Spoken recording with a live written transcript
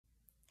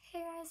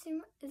guys,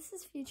 this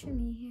is future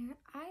me here.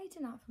 I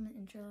did not film an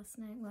intro last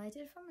night. Well, I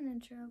did film an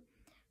intro.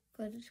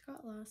 Footage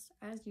got lost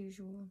as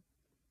usual.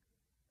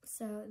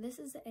 So this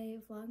is a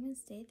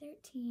Vlogmas day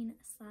 13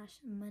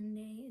 /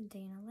 Monday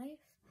day in a life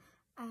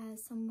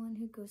as someone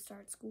who goes to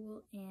art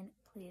school and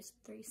plays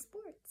 3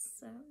 sports.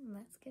 So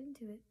let's get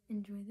into it.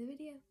 Enjoy the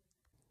video.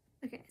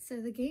 Okay,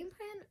 so the game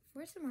plan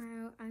for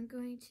tomorrow, I'm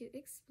going to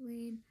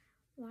explain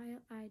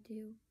while I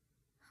do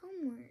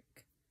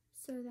homework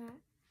so that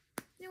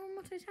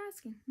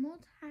we're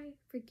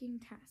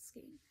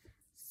multi-freaking-tasking.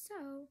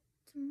 So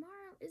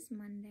tomorrow is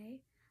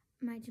Monday.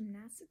 My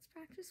gymnastics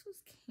practice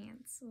was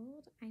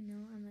canceled. I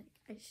know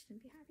I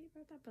shouldn't be happy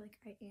about that, but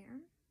I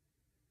am.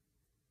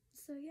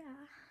 So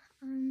yeah,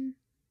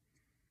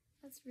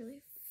 that's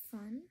really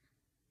fun.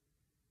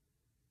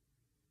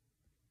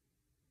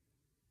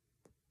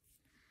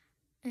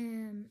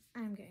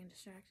 I'm getting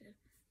distracted.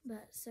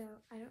 But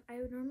so I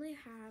would normally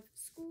have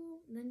school,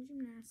 then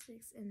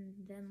gymnastics, and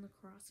then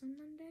lacrosse on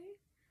Monday.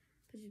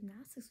 But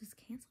gymnastics was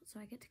canceled, so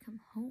I get to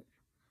come home.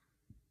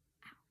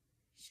 Ow,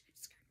 should I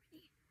just hurt my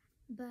knee?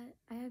 But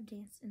I have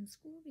dance in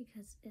school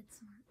because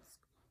it's not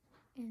school,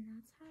 and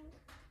that's how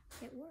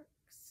it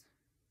works.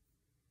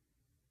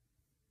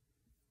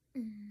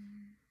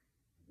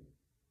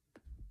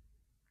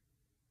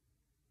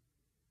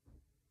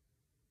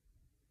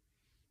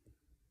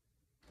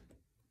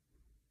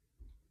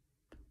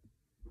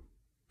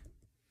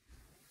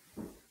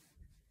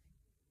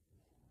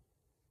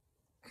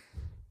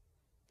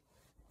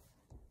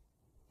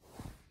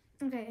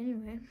 Okay,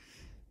 anyway.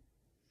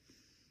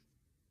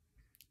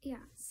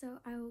 Yeah, so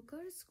I will go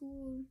to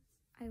school,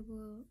 I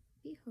will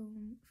be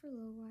home for a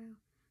little while,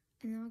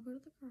 and then I'll go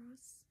to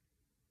lacrosse.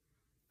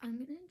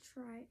 I'm gonna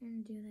try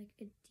and do a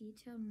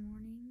detailed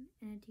morning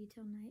and a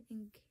detailed night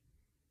and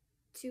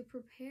to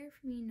prepare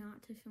for me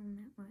not to film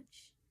that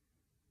much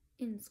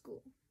in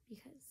school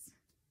because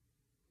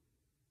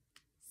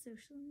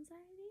social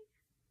anxiety.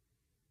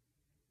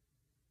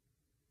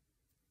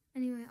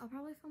 Anyway, I'll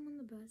probably film on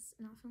the bus,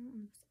 and I'll film on the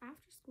bus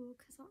after school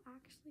because I'll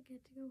actually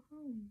get to go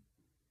home.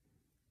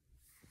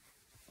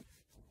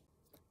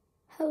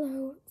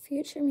 Hello,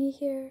 future me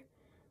here.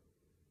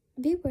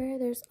 Beware,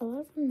 there's a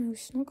lot of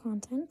emotional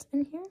content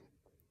in here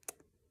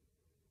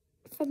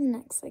for the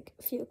next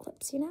few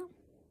clips,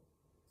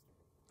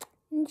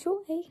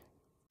 Enjoy.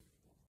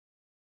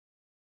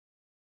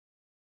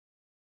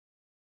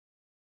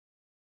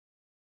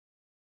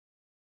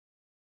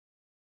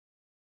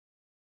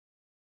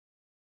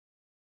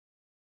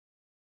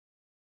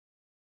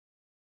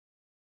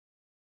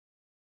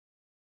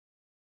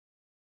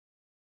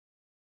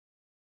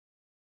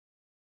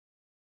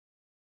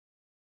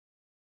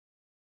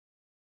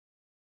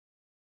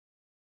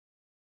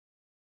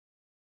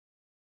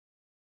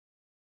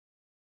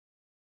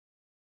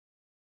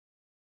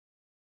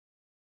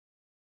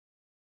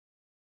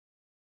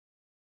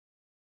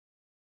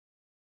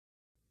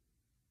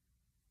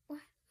 Why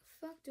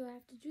the fuck do I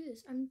have to do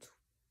this?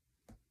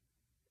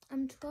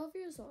 I'm 12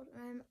 years old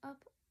and I'm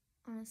up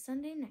on a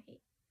Sunday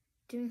night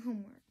doing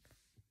homework.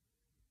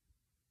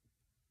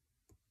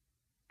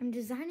 I'm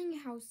designing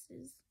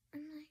houses.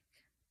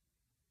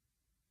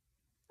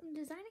 I'm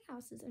designing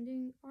houses. I'm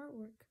doing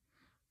artwork.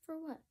 For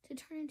what? To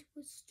turn into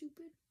a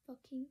stupid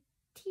fucking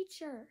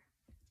teacher.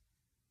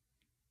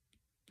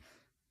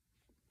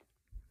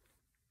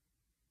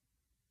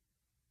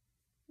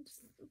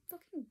 It's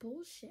fucking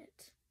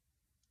bullshit.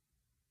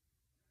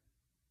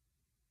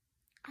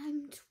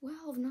 I'm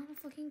 12, not a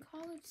fucking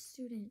college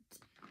student.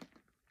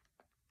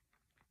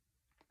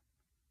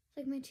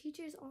 My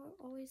teachers are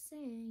always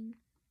saying,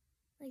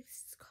 this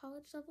is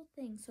college level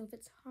thing, so if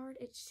it's hard,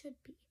 it should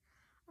be.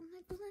 I'm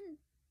well then.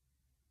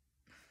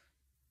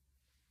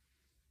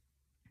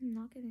 I'm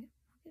not giving up,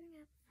 not giving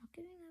up, not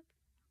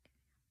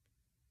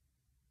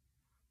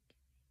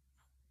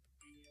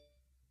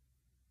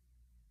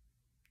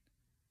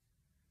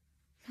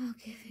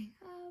giving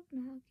up,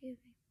 not giving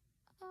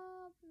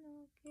up,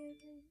 not giving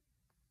up.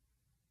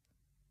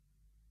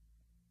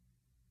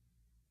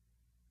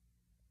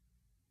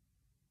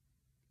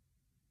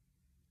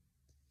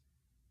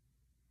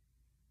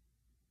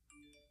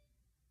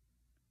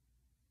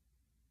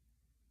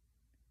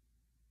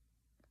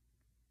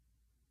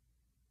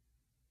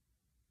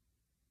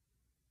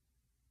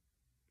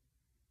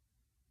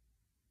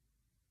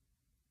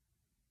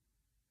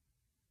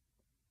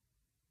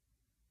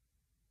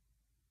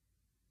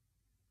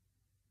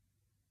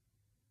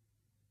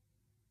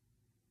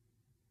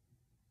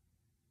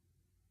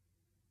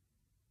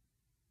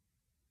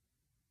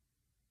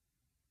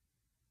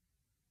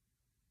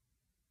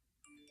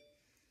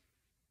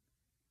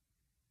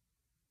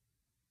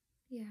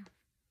 Yeah.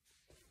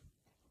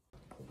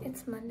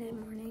 It's Monday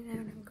morning now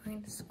and I'm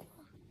going to school.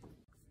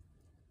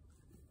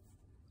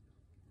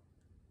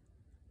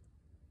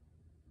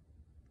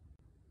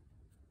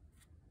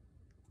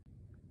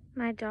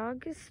 My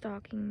dog is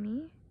stalking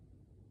me.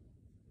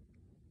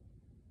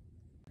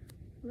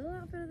 Little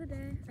outfit of the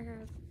day. I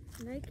have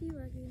Nike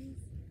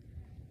leggings,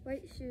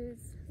 white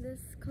shoes,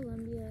 this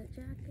Columbia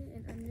jacket,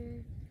 and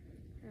under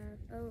have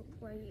a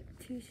white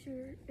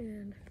t-shirt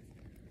and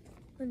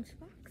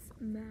lunchbox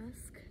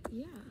mask.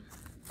 Yeah.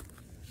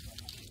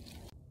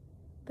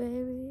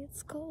 Baby,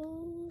 it's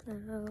cold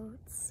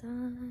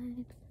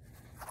outside,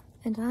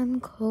 and I'm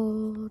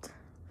cold.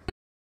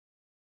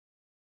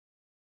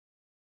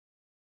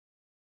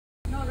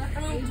 No, that's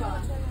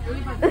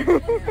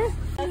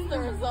the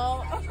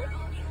result.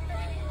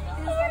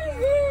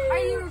 Are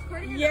you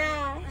recording?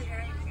 Yeah.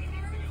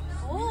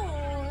 Oh,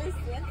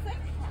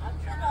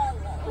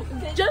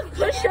 just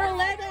push your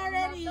leg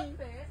already.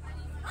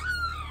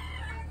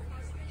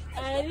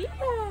 I'm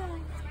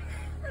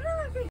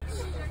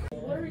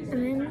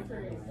in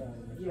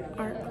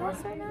art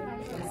class right now,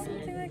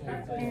 something like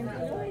that. And what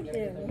do I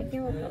do?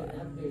 Making a pillow.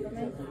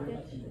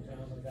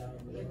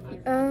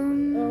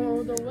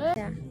 Oh, the what?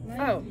 Yeah.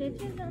 Oh.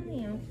 Stitches on the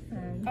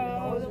outside.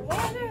 Oh, the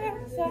water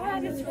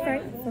outside is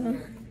frightful.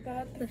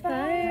 Got The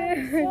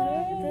fire so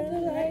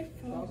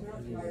delightful.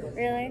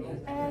 Really?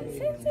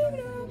 Since there's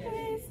no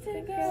place to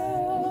go.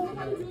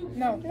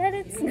 No. Let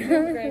it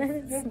snow. Grace.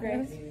 Let it snow.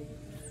 Grace.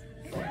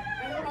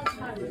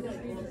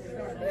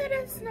 Let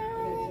it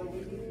snow.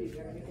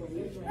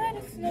 Let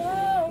it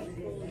snow.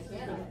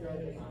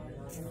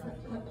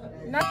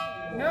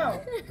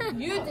 No,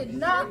 you did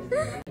not.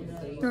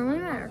 Normally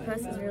my art class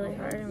is really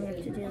hard and we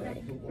have to do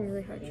like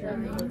really hard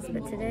drawings,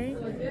 but today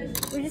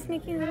we're just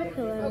making little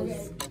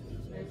pillows,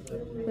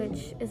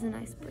 which is a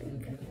nice break.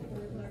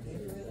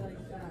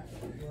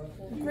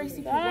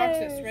 Gracie, watch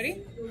this.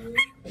 Ready?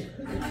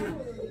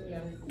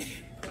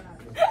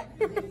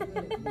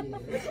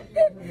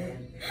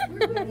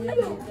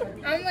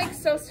 I'm like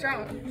so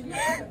strong.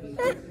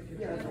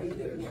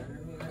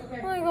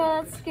 Oh my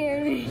god, that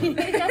scared me.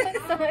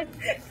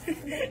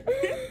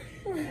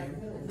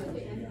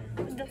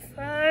 The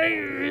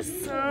fire is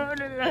so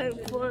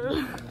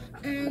delightful.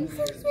 And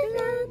since we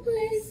got a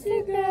place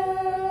to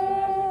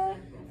go,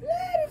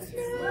 let it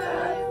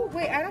snow.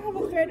 Wait, I don't have a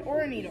thread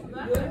or a needle.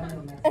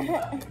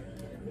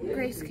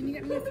 Grace, can you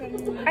get me a thread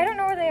and a needle? I don't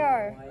know where they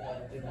are.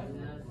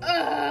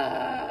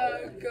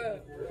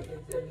 Good.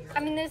 I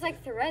mean, there's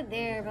like thread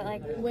there, but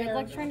like, Where?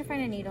 like trying to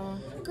find a needle.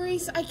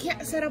 Grace, I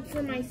can't set up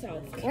for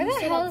myself. Where the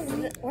hell is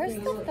where's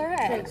the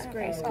thread?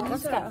 Grace, Oh,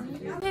 let's go.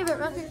 Favorite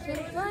rocket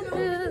ship, fly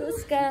through the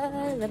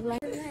sky, live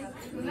like a light.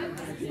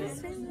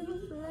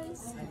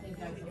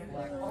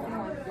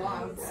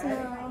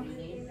 Snow,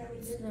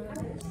 snow,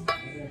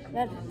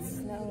 let it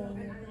snow.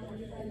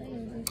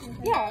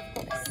 Yeah, of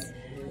course.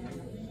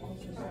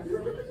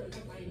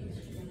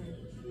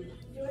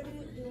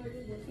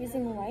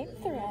 Using white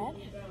thread.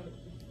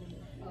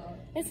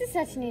 This is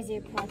such an easy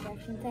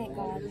project, and thank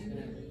God.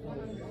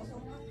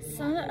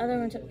 Some of the other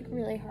ones are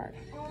really hard.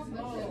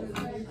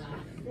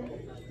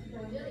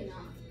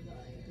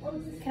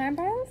 Can I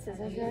borrow the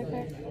scissors really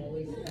quick?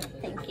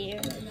 Thank you.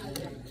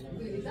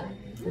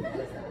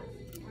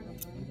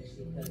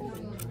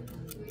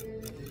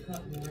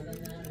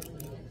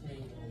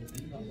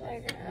 There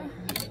you go.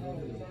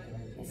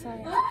 So I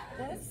have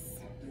this.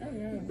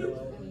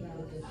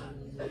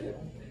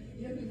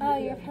 Oh,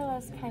 your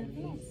pillow's kind of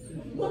nice.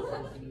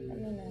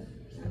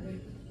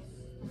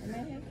 I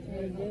might have to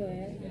redo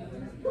it.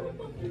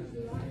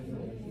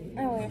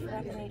 Oh, wait, I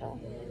forgot the needle.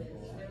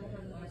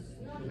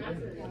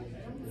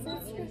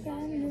 Since we got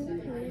a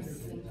new place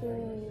to go.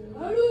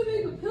 How do I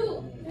make a pillow?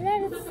 Let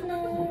it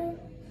snow.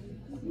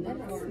 Let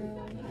it snow.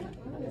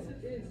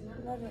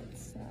 Let it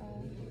snow.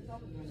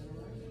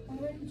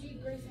 OMG,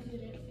 Grace, I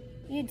did it.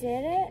 You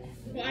did it?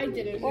 Well, I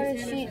did it. Or did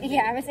she?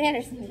 Yeah, Miss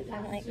Anderson did it.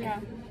 I'm like, Yeah.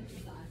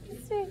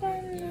 since we got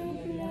a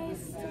new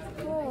place to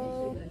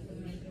go.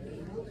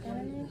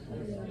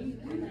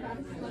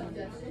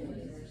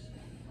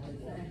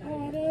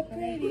 What a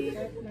pretty,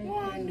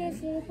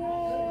 wonderful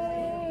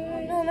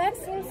boy. No,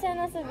 Maxine sent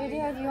us a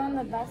video of you on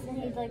the bus and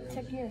he like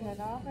took your hood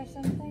off or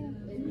something.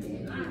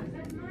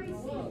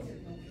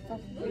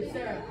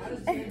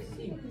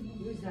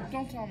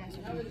 Don't tell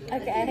myself.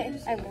 Okay,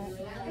 I won't.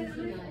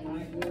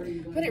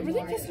 But it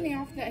really pissed me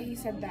off that he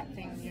said that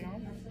thing, you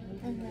know?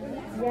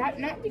 Mm-hmm. Why?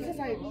 Not because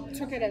I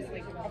took it as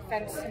like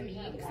offense to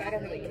me, because I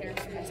don't really care if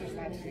someone says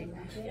that to me,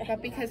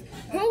 but because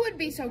who would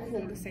be so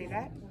cool to say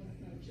that?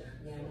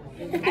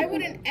 I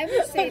wouldn't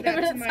ever say that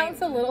to my... It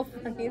sounds a little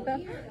funny though.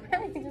 You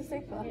could just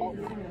say the whole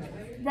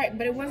thing. Right,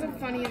 but it wasn't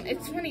funny.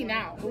 It's funny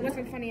now. It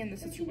wasn't funny in the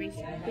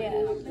situation. Yeah.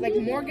 Like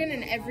Morgan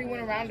and everyone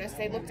around us,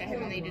 they looked at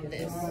him and they did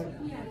this.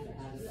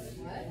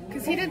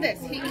 Because he did this.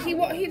 He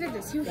did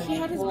this. He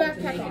had his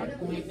backpack on.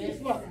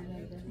 Look.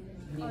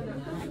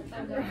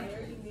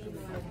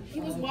 He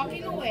was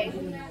walking away,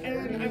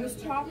 and I was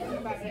talking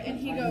about it, and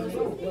he goes, he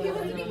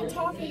wasn't even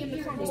talking in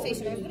the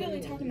conversation. I was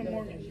literally talking to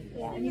Morgan.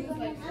 Yeah. And he was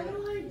like,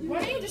 why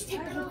don't you just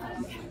take the whole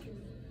backpack?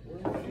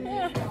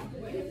 Yeah.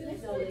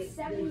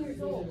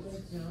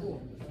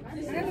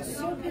 And I was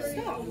so pissed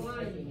off.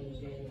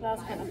 That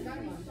was kind of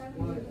funny.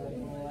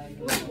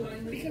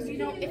 Because, you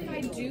know, if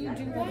I do that,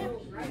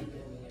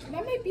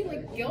 that might be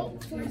like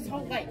guilt for his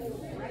whole life.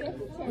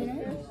 You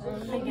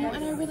know?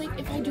 And I really,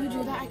 if I do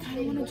that, I kind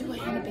of want to do a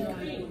Hannah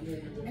Baker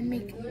and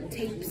make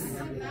tapes.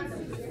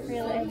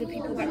 Really? Of the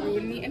people that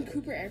ruined me, and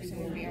Cooper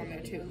Erickson would be on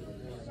there too.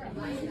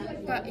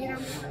 But you know,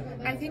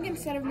 I think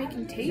instead of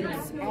making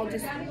tapes, I'll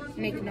just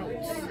make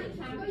notes.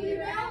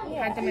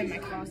 Hide them in my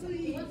closet.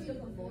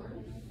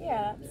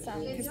 Yeah, that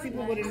sounds. Because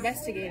people would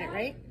investigate it,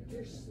 right?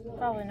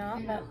 Probably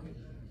not, but.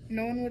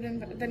 No one would.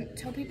 Then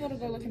tell people to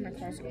go look in my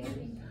closet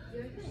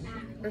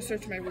or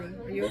search my room.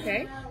 Are you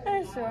okay?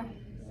 Sure.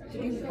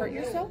 Did you hurt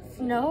yourself?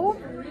 No.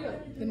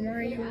 Then why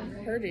are you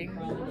hurting?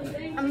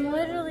 I'm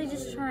literally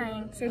just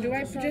trying. So do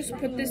I just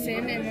put this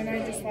in and then I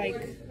just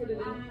like...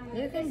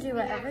 You can do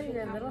whatever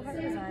your little heart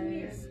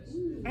desires.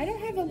 I don't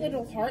have a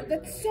little heart.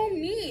 That's so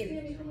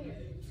mean.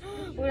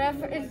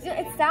 Whatever. It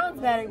sounds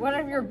better.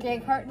 Whatever your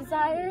big heart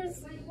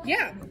desires.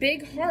 Yeah,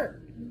 big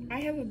heart.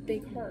 I have a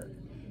big heart.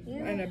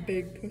 Yeah. And a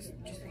big pussy.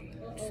 Just kidding.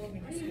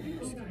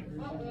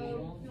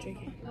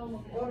 JK.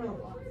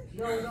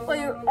 Well,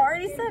 you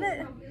already said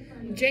it.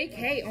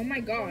 JK, oh my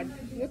god.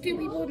 What do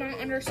people not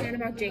understand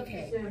about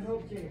JK?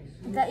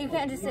 That you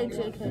can't just say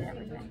JK to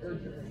everything.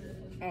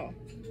 Oh,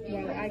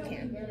 well, I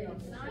can.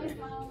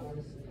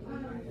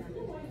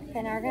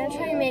 Okay, now we're going to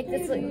try and make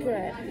this look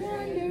good.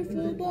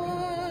 Wonderful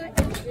boy.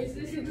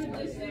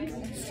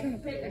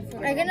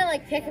 Are you going to,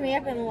 like, pick me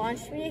up and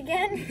launch me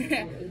again?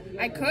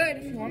 I could,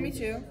 if you want me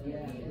to.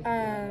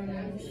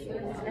 Sure.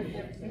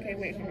 Okay,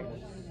 wait, hold on.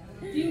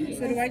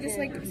 So do I just,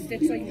 like,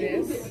 stitch like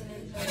this?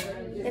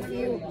 If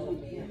you...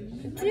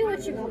 Do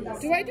what you want.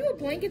 Do I do a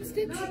blanket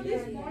stitch? No.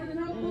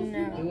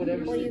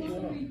 Well, you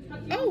can.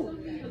 Oh,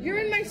 you're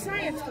in my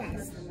science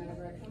class.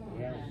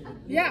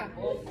 Yeah.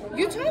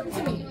 You talked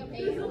to me.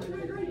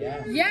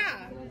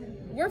 Yeah.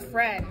 We're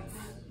friends.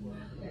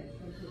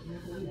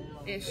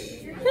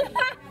 Ish.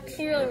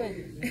 You really went.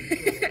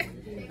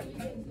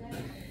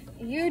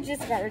 You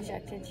just got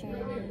rejected,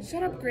 Shannon.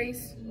 Shut up,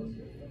 Grace.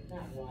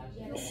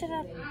 Shut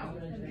up.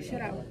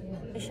 Shut up.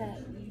 Shut up.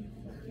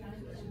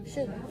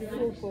 Shut up.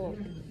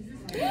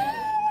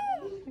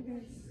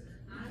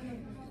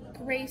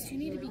 Grace, you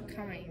need to be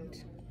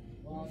kind.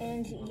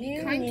 And you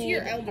be kind to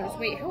your elders.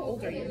 Wait, how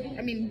old are you?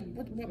 I mean,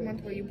 what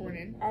month were you born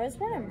in? I was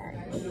born in March.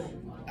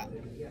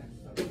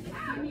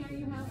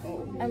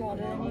 Oh. I'm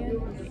older than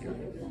you.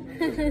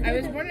 I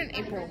was born in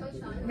April.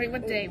 Wait,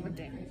 what day?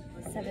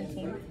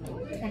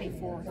 17th.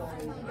 24.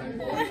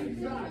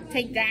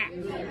 Take that.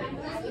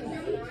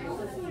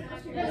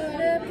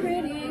 What a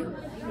pretty,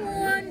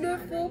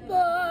 wonderful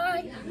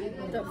boy.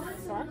 The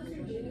fuck?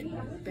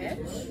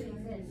 Bitch.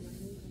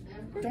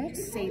 Don't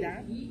say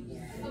that.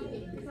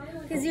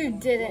 Because you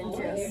didn't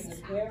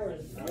just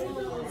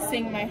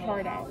sing my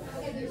heart out.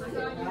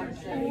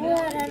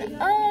 What an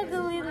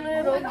ugly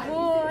little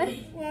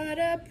boy. What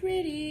a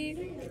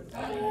pretty,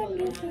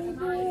 wonderful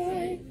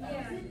boy.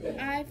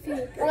 I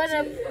feel pretty. What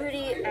a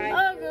pretty,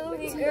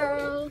 ugly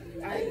girl.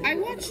 I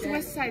watched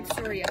West Side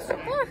Story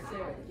yesterday.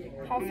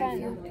 How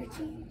fun.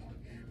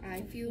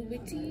 I feel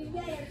witty.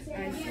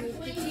 I feel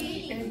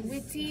pretty and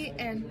witty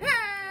and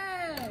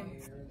hey!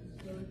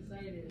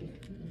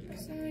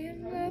 So I am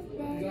loved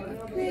by a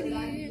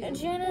pretty,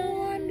 Jenna,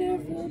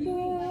 wonderful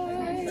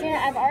boy. Jenna,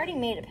 I've already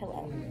made a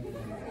pillow.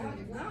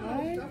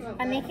 What?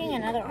 I'm making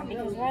another one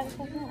because why the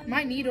fuck not?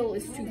 My needle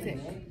is too thick.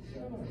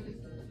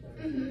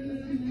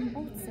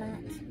 Oh, it's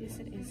not. Yes,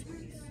 it is,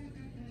 Grace.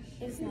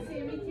 It's not.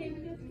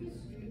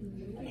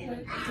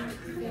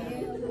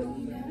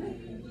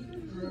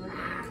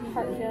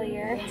 Heart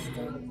failure.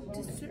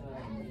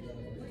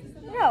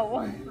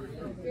 No.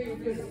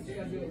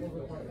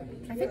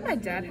 I think my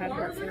dad had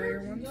heart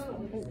failure once.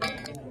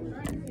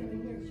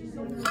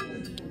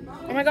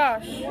 Oh my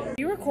gosh. Are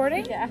you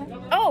recording? Yeah.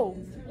 Oh!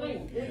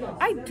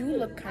 I do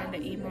look kind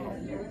of emo.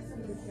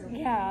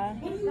 Yeah.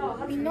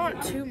 I mean,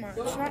 not too much.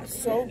 Not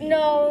so.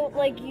 No,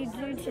 like you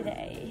do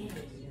today.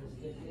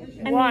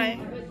 Why?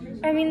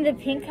 I mean, the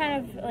pink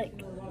kind of,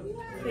 like,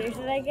 clears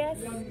it, I guess.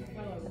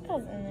 What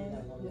goes in there?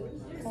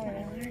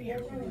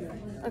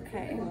 Oh,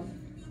 okay.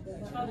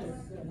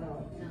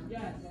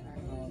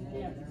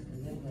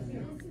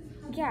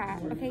 Yeah,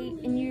 okay,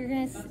 and you're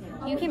gonna,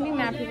 you can be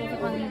mad people for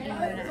calling you emo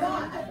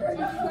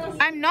now.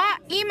 I'm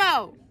not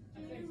emo!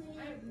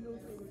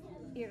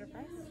 You're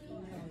depressed?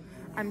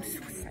 I'm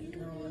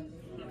suicidal.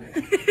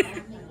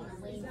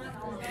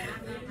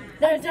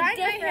 There's I'm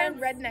dyeing my hair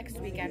red next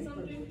weekend.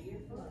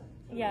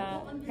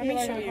 Yeah, Let me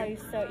show you. How you're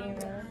so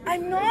emo.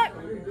 I'm not.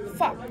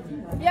 Fuck.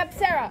 Yep,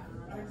 Sarah.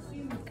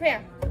 Come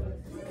here.